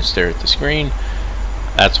sit here and stare at the screen.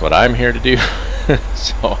 That's what I'm here to do.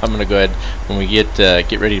 So I'm going to go ahead, when we get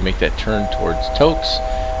ready to make that turn towards TOKES,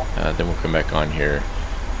 then we'll come back on here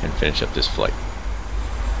and finish up this flight.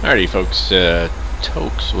 Alrighty folks,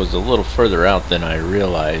 TOKES was a little further out than I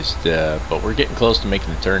realized, but we're getting close to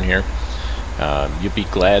making the turn here. You'll be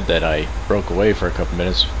glad that I broke away for a couple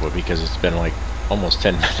minutes, because it's been like almost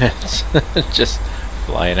 10 minutes just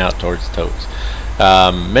flying out towards TOKES.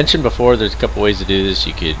 Mentioned before, there's a couple ways to do this.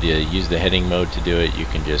 You could use the heading mode to do it. You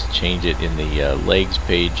can just change it in the legs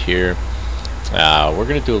page here. We're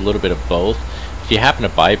going to do a little bit of both. If you happen to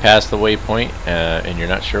bypass the waypoint and you're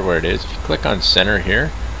not sure where it is, if you click on center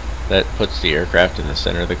here, that puts the aircraft in the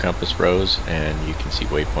center of the compass rose, and you can see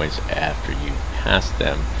waypoints after you pass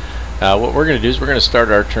them. What we're going to do is we're going to start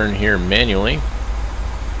our turn here manually,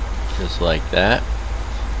 just like that,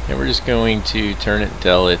 and we're just going to turn it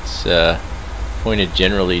until it's pointed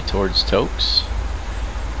generally towards TOKES,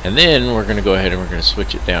 and then we're going to go ahead and we're going to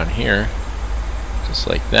switch it down here, just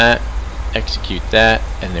like that. Execute that,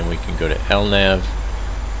 and then we can go to LNAV,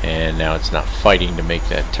 and now it's not fighting to make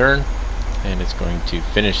that turn, and it's going to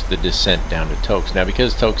finish the descent down to TOKES. Now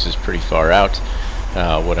because TOKES is pretty far out,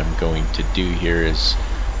 what I'm going to do here is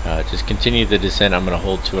just continue the descent. I'm going to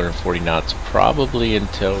hold 240 knots probably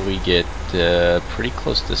until we get pretty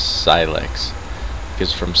close to Silex,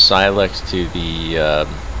 because from Silex to the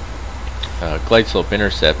glide slope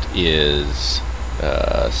intercept is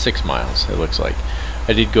 6 miles, it looks like.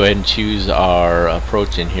 I did go ahead and choose our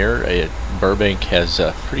approach in here. Burbank has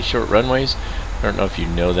pretty short runways. I don't know if you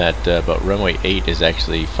know that, but runway 8 is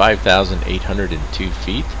actually 5,802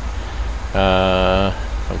 feet.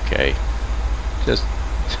 Okay, just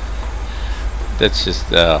that's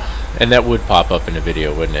just and that would pop up in a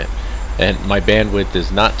video, wouldn't it? And my bandwidth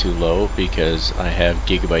is not too low because I have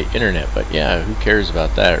Gigabyte internet, but yeah, who cares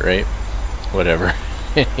about that, right? Whatever.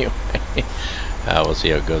 Anyway, we'll see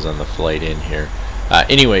how it goes on the flight in here.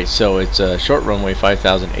 Anyway, so it's a short runway,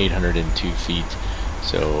 5,802 feet.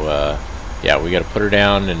 So yeah, we got to put her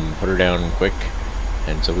down and put her down quick.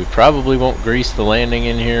 And so we probably won't grease the landing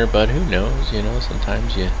in here, but who knows? You know,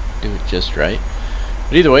 sometimes you do it just right.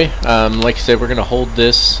 But either way, like I said, we're going to hold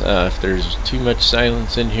this. If there's too much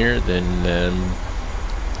silence in here, then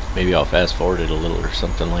maybe I'll fast forward it a little or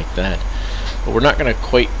something like that. But we're not going to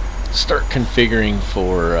quite start configuring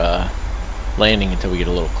for landing until we get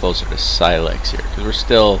a little closer to Silex here, because we're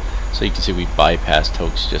still, so you can see we bypassed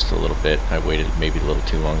Hoax just a little bit. I waited maybe a little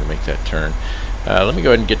too long to make that turn. Let me go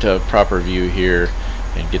ahead and get to a proper view here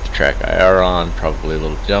and get the track IR on. Probably a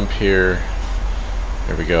little jump here.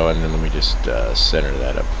 There we go, and then let me just center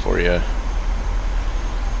that up for you.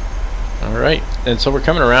 Alright, and so we're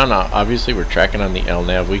coming around. Obviously we're tracking on the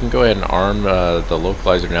LNAV. We can go ahead and arm the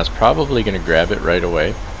localizer now. It's probably going to grab it right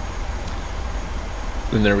away.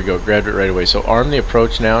 And there we go, grabbed it right away. So arm the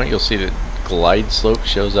approach now. You'll see that glide slope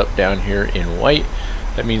shows up down here in white.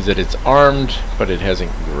 That means that it's armed, but it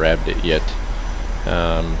hasn't grabbed it yet.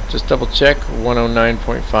 Just double check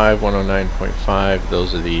 109.5, 109.5.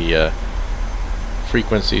 Those are the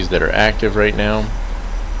frequencies that are active right now,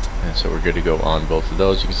 and so we're good to go on both of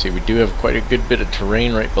those. You can see we do have quite a good bit of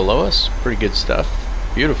terrain right below us. Pretty good stuff.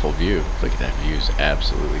 Beautiful view. Look at that view, is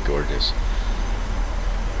absolutely gorgeous.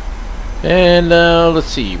 And let's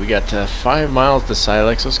see, we got 5 miles to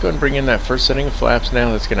Silex. Let's go ahead and bring in that first setting of flaps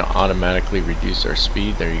now. That's going to automatically reduce our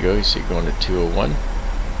speed. There you go, you see it going to 201.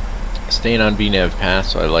 Staying on VNAV path,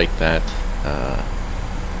 so I like that.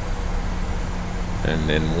 And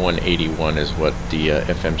then 181 is what the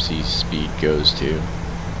FMC speed goes to.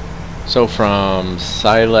 So from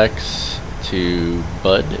Silex to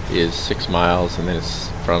Bud is 6 miles, and then it's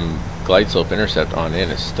from glide slope intercept on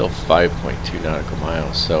in is still 5.2 nautical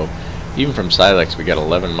miles. So even from Silex we got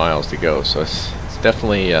 11 miles to go. So it's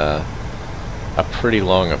definitely a pretty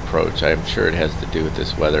long approach. I'm sure it has to do with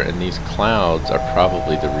this weather, and these clouds are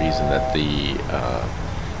probably the reason that the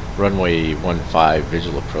runway 15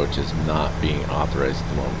 visual approach is not being authorized at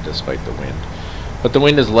the moment, despite the wind. But the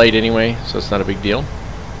wind is light anyway, so it's not a big deal.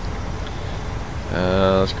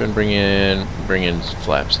 Let's go and bring in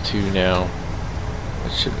flaps 2 now.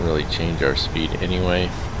 It shouldn't really change our speed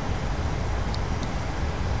anyway.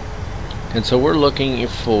 And so we're looking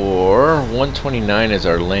for 129 as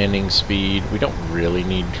our landing speed. We don't really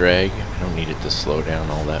need drag. I don't need it to slow down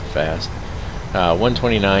all that fast.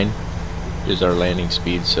 129 is our landing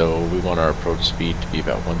speed, so we want our approach speed to be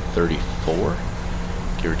about 134,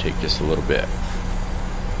 give or take just a little bit.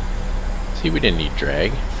 See, we didn't need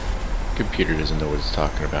drag. Computer doesn't know what it's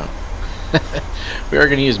talking about. We are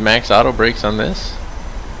going to use max auto brakes on this,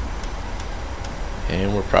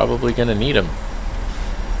 and we're probably going to need them.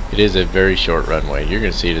 It is a very short runway. You're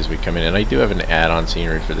going to see it as we come in, and I do have an add-on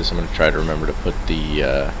scenery for this. I'm going to try to remember to put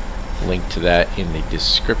the link to that in the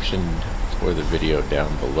description for the video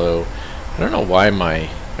down below. I don't know why my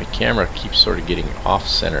camera keeps sort of getting off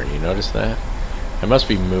center. You notice that? I must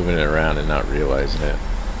be moving it around and not realizing it.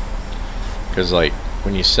 Because like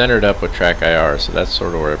when you center it up with track IR, so that's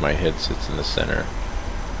sort of where my head sits in the center,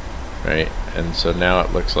 right? And so now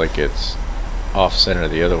it looks like it's off center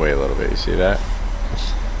the other way a little bit. You see that?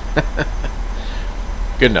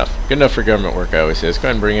 Good enough for government work, I always say. Let's go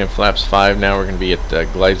ahead and bring in flaps 5 now. We're going to be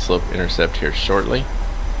at glide slope intercept here shortly.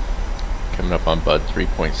 Coming up on Bud,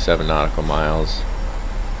 3.7 nautical miles.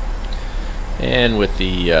 And with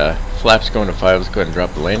the flaps going to 5, let's go ahead and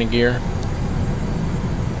drop the landing gear.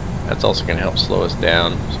 That's also going to help slow us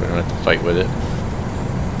down, so we don't have to fight with it.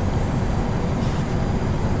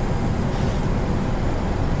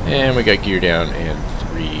 And we got gear down and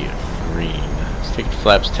 3 green. Let's take it to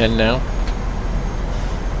flaps 10 now.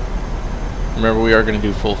 Remember, we are going to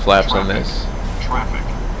do full flaps on this. Traffic.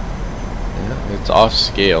 Yeah, it's off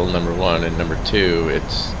scale, number 1, and number 2,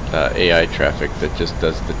 it's AI traffic that just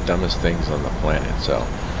does the dumbest things on the planet. So,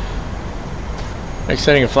 next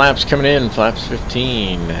setting of flaps coming in, flaps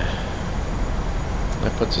 15.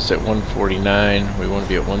 That puts us at 149. We want to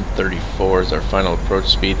be at 134 as our final approach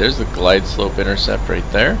speed. There's the glide slope intercept right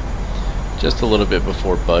there. Just a little bit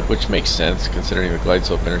before Bud, which makes sense considering the glide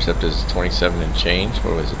slope intercept is 27 and change.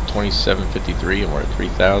 What was it? 2753, and we're at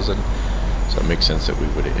 3,000. So it makes sense that we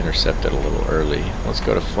would intercept it a little early. Let's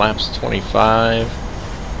go to flaps 25.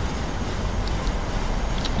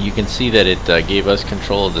 You can see that it gave us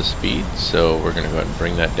control of the speed, so we're going to go ahead and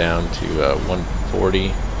bring that down to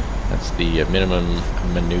 140. That's the minimum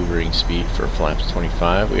maneuvering speed for flaps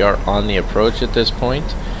 25. We are on the approach at this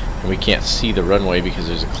point, and we can't see the runway because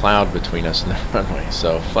there's a cloud between us and the runway.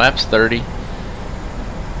 So flaps 30,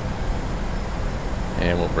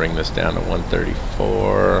 and we'll bring this down to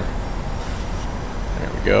 134. There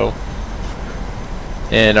we go.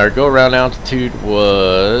 And our go-around altitude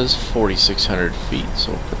was 4,600 feet,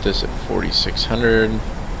 so we'll put this at 4,600.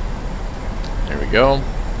 There we go.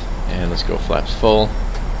 And let's go flaps full.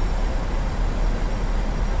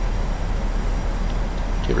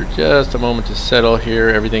 Give her just a moment to settle here.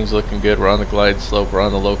 Everything's looking good. We're on the glide slope. We're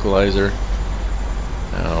on the localizer.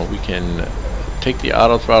 Now we can take the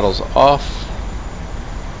auto throttles off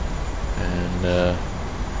and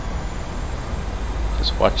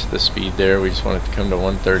just watch the speed there. We just want it to come to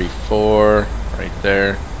 134 right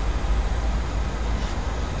there.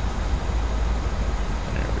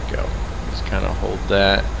 There we go. Just kind of hold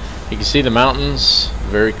that. You can see the mountains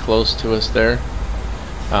very close to us there.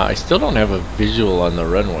 I still don't have a visual on the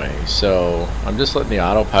runway, so I'm just letting the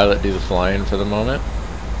autopilot do the flying for the moment.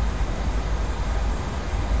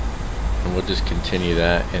 And we'll just continue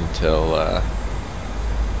that until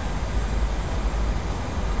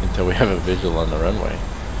we have a visual on the runway.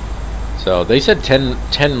 So they said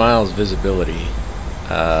 10 miles visibility.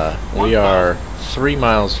 We are 3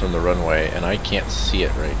 miles from the runway, and I can't see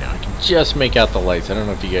it right now. I can just make out the lights. I don't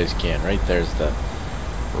know if you guys can. Right there's the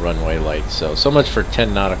runway lights. So much for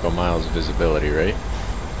 10 nautical miles visibility, right?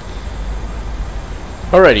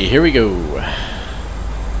 Alrighty, here we go.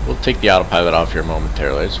 We'll take the autopilot off here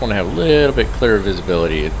momentarily. I just want to have a little bit clearer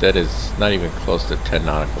visibility. That is not even close to 10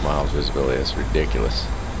 nautical miles visibility. That's ridiculous.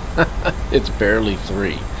 It's barely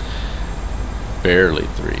 3. Barely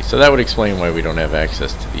 3. So that would explain why we don't have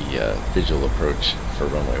access to the visual approach for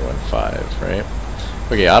runway 15, right?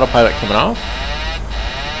 Okay, autopilot coming off.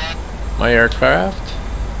 My aircraft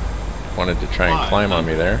wanted to try and climb on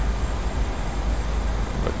me there.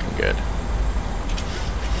 Looking good.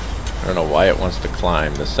 I don't know why it wants to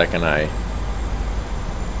climb the second I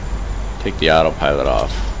take the autopilot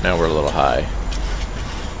off. Now we're a little high.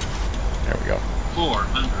 There we go.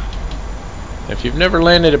 400. If you've never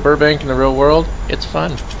landed at Burbank in the real world, it's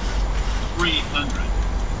fun. 300.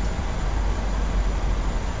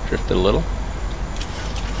 Drifted a little.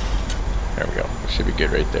 There we go. It should be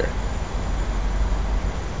good right there.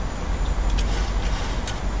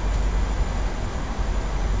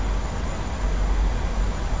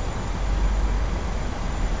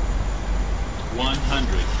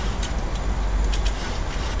 $100.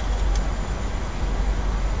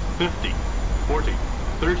 50, 40,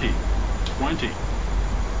 30, 20,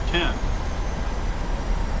 10.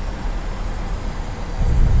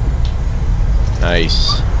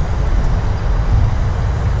 Nice.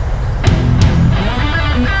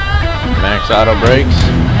 Max auto brakes.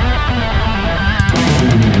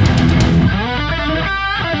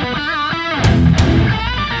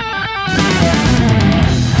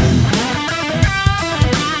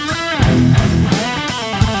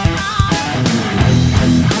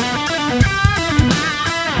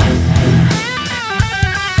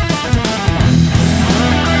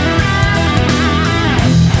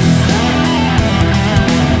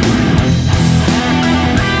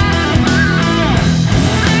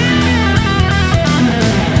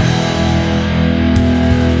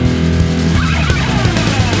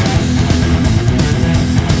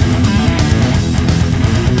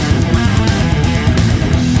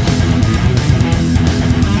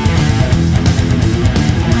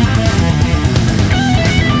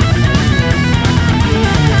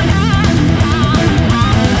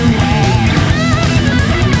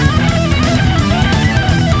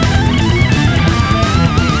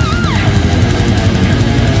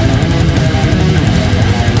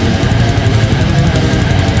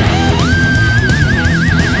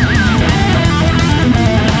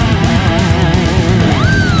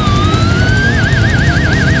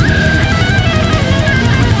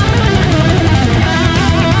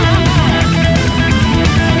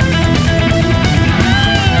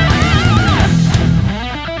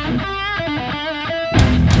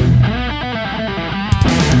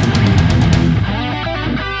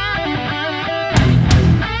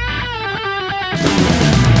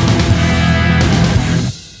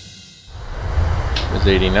 was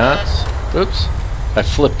 80 knots. Oops. I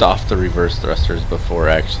flipped off the reverse thrusters before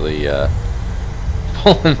actually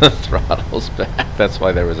pulling the throttles back. That's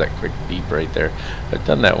why there was that quick beep right there. I've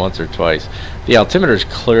done that once or twice. The altimeter is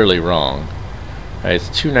clearly wrong. It's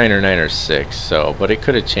 29906, so, but it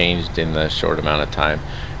could have changed in the short amount of time.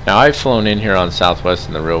 Now, I've flown in here on Southwest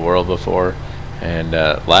in the real world before, and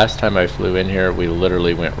last time I flew in here, we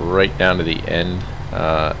literally went right down to the end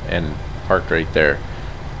and parked right there.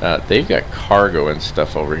 They've got cargo and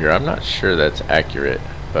stuff over here. I'm not sure that's accurate,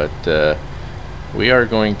 but we are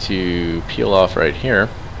going to peel off right here.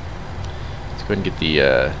 Let's go ahead and get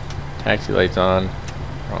the taxi lights on.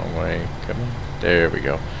 Wrong way. Come on. There we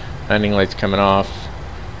go. Landing lights coming off.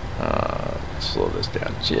 Slow this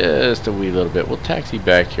down just a wee little bit. We'll taxi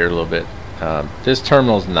back here a little bit. This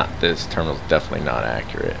terminal's definitely not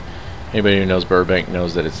accurate. Anybody who knows Burbank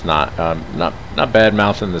knows that it's not bad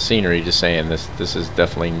mouthing the scenery, just saying this is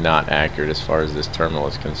definitely not accurate as far as this terminal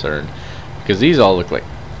is concerned, because these all look like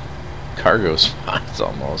cargo spots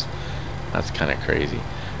almost. That's kind of crazy.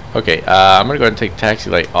 Okay, I'm gonna go ahead and take taxi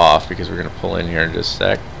light off because we're gonna pull in here in just a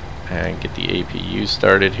sec and get the APU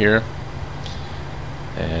started here,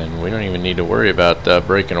 and we don't even need to worry about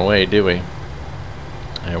breaking away, do we?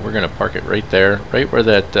 And we're gonna park it right there, right where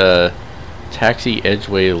that taxi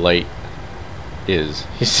edgeway light is.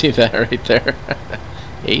 You see that right there?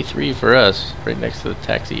 A3 for us, right next to the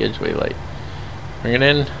taxi edgeway light. Bring it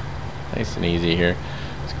in, nice and easy here.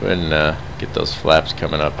 Let's go ahead and get those flaps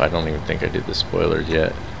coming up. I don't even think I did the spoilers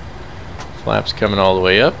yet. Flaps coming all the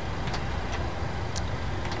way up.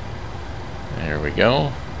 There we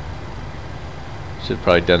go. Should have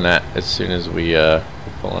probably done that as soon as we we're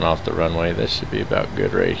pulling off the runway. This should be about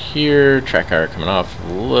good right here. Track hire coming off.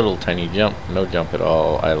 Little tiny jump. No jump at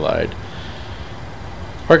all. I lied.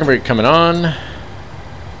 Parking brake coming on.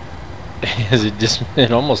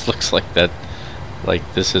 It almost looks like that,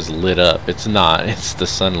 like this is lit up. It's not. It's the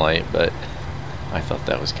sunlight, but I thought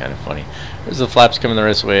that was kind of funny. There's the flaps coming the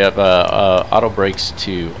rest of the way up. Auto brakes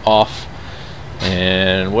to off.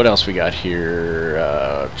 And what else we got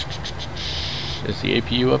here? Is the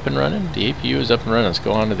APU up and running? The APU is up and running. Let's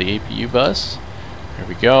go on to the APU bus. There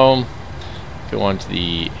we go. Go on to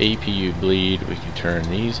the APU bleed. We can turn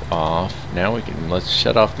these off. Now let's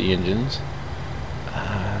shut off the engines.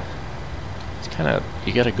 It's kind of,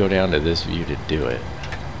 you got to go down to this view to do it.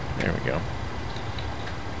 There we go.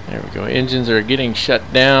 There we go. Engines are getting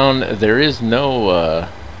shut down. There is no,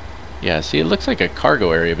 yeah, see, it looks like a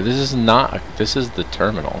cargo area, but this is not, this is the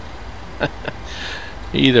terminal.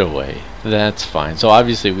 Either way, that's fine. So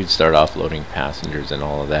obviously we'd start offloading passengers and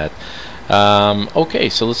all of that. Okay,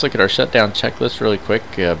 so let's look at our shutdown checklist really quick.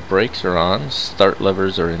 Brakes are on. Start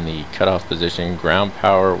levers are in the cutoff position. Ground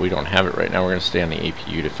power, we don't have it right now. We're going to stay on the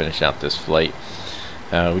APU to finish out this flight.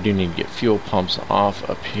 We do need to get fuel pumps off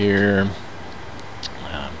up here.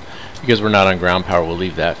 Because we're not on ground power, we'll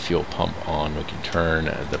leave that fuel pump on. We can turn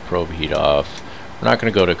the probe heat off. We're not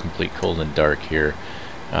going to go to complete cold and dark here.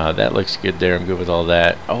 That looks good there. I'm good with all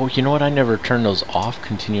that. Oh, you know what? I never turned those off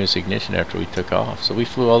continuous ignition after we took off. So we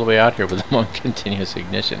flew all the way out here with them on continuous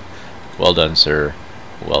ignition. Well done, sir.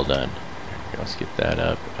 Well done. Let's get that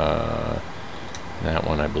up. That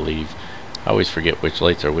one, I believe. I always forget which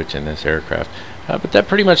lights are which in this aircraft. But that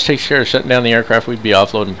pretty much takes care of shutting down the aircraft. We'd be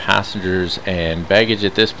offloading passengers and baggage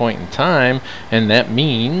at this point in time. And that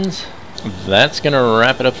means that's going to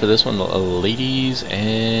wrap it up for this one, ladies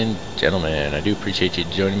and gentlemen. I do appreciate you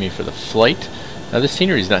joining me for the flight. The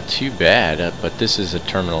scenery is not too bad, but this is a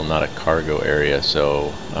terminal, not a cargo area.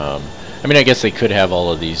 So, I mean, I guess they could have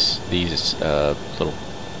all of these little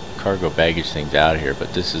cargo baggage things out here,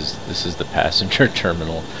 but this is the passenger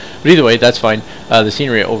terminal. But either way, that's fine. The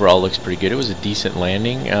scenery overall looks pretty good. It was a decent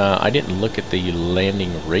landing. I didn't look at the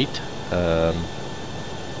landing rate.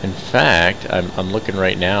 In fact, I'm looking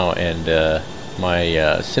right now, and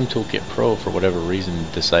my Sim Toolkit Pro, for whatever reason,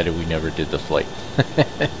 decided we never did the flight.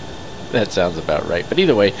 That sounds about right. But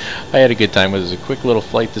either way, I had a good time. It was a quick little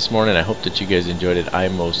flight this morning. I hope that you guys enjoyed it. I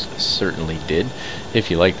most certainly did.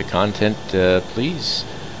 If you like the content, please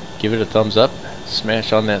give it a thumbs up.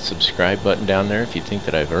 Smash on that subscribe button down there if you think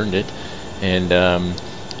that I've earned it. And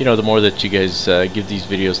you know, the more that you guys give these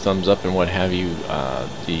videos thumbs up and what have you,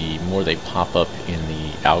 the more they pop up in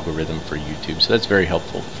the algorithm for YouTube. So that's very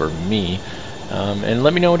helpful for me. And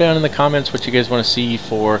let me know down in the comments what you guys want to see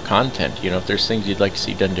for content. You know, if there's things you'd like to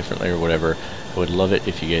see done differently or whatever, I would love it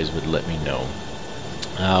if you guys would let me know.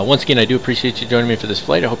 Once again, I do appreciate you joining me for this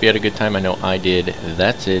flight. I hope you had a good time. I know I did.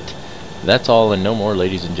 That's it. That's all and no more,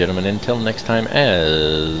 ladies and gentlemen. Until next time,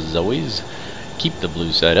 as always, keep the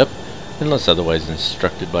blue side up, unless otherwise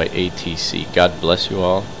instructed by ATC. God bless you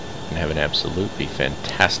all, and have an absolutely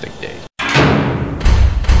fantastic day.